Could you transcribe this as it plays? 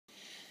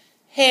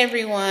Hey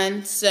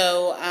everyone,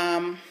 so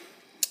I'm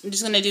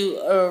just going to do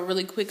a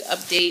really quick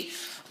update.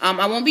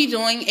 I won't be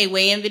doing a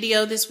weigh-in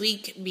video this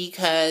week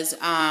because me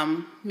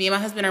and my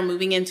husband are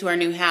moving into our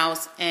new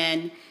house,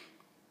 and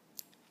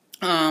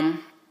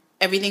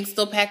everything's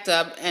still packed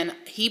up, and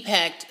he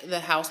packed the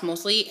house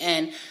mostly,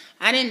 and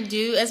I didn't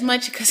do as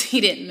much because he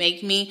didn't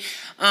make me.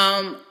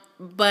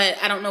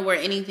 But I don't know where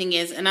anything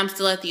is, and I'm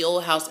still at the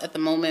old house at the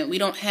moment. We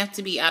don't have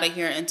to be out of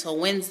here until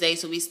Wednesday,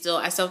 so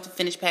I still have to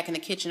finish packing the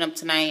kitchen up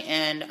tonight,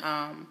 and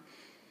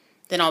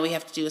then all we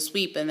have to do is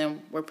sweep, and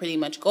then we're pretty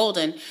much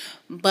golden.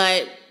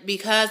 But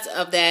because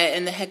of that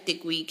and the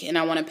hectic week, and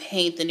I want to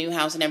paint the new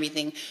house and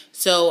everything,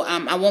 so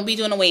I won't be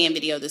doing a weigh-in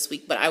video this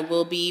week, but I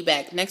will be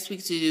back next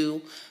week to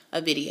do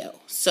a video.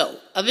 So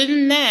other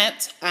than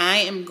that, I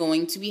am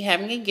going to be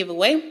having a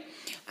giveaway.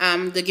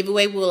 The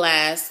giveaway will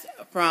last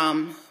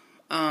from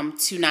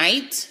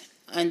tonight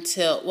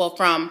until, well,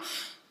 from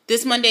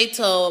this Monday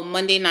till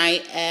Monday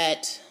night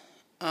at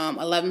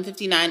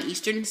 11:59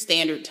 Eastern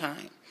Standard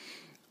Time.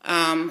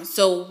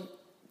 So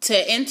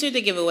to enter the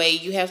giveaway,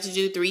 you have to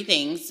do 3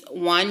 things.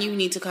 1, you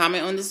need to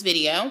comment on this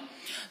video.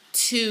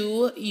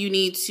 2, you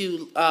need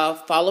to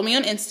follow me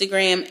on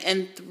Instagram.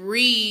 And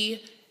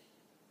 3,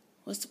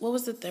 what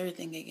was the third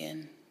thing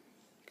again?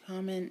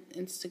 Comment,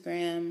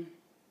 Instagram.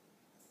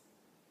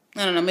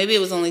 I don't know, maybe it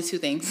was only 2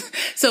 things.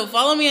 So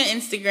follow me on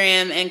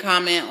Instagram and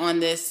comment on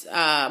this,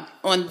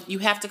 you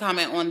have to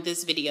comment on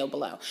this video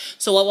below.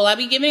 So what will I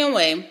be giving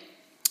away?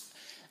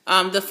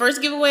 The first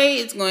giveaway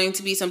is going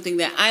to be something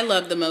that I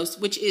love the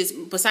most, which is,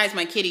 besides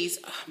my kitties,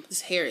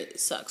 this hair, it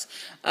sucks,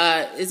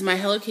 is my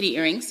Hello Kitty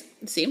earrings.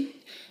 See?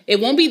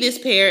 It won't be this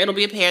pair. It'll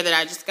be a pair that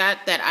I just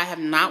got that I have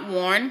not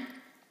worn.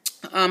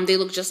 They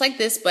look just like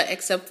this, but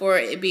except for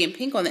it being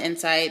pink on the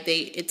inside,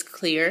 it's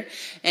clear,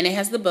 and it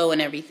has the bow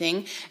and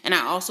everything. And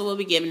I also will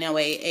be giving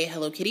away a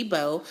Hello Kitty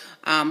bow,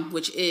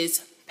 which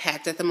is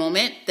packed at the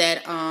moment,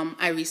 that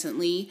I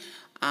recently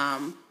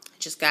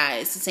just got.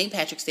 It's the St.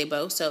 Patrick's Day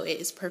bow, so it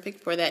is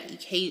perfect for that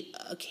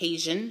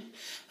occasion.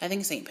 I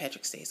think St.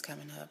 Patrick's Day is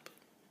coming up.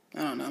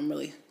 I don't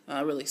know.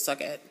 I really suck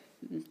at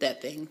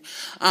that thing.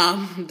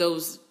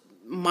 Those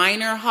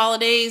minor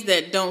holidays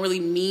that don't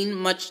really mean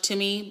much to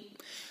me.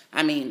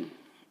 I mean,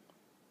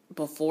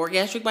 before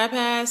gastric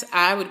bypass,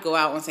 I would go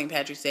out on St.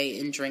 Patrick's Day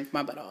and drink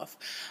my butt off.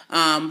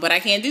 But I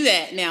can't do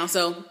that now.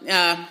 So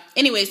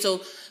anyway,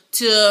 so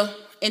to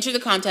enter the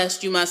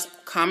contest, you must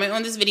comment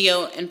on this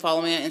video and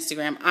follow me on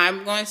Instagram.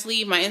 I'm going to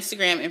leave my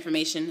Instagram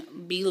information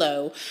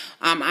below.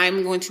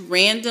 I'm going to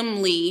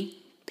randomly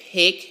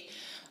pick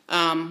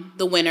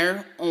the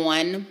winner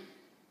on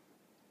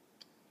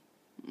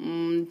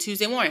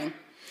Tuesday morning.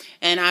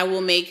 And I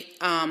will make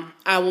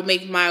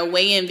my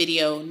weigh-in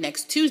video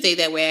next Tuesday.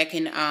 That way I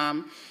can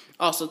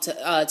also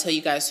tell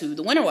you guys who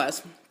the winner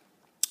was.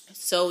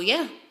 So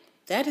yeah,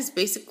 that is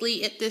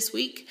basically it this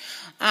week.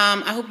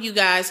 I hope you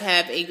guys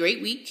have a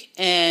great week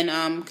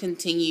and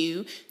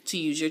continue to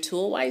use your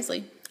tool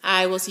wisely.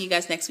 I will see you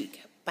guys next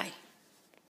week.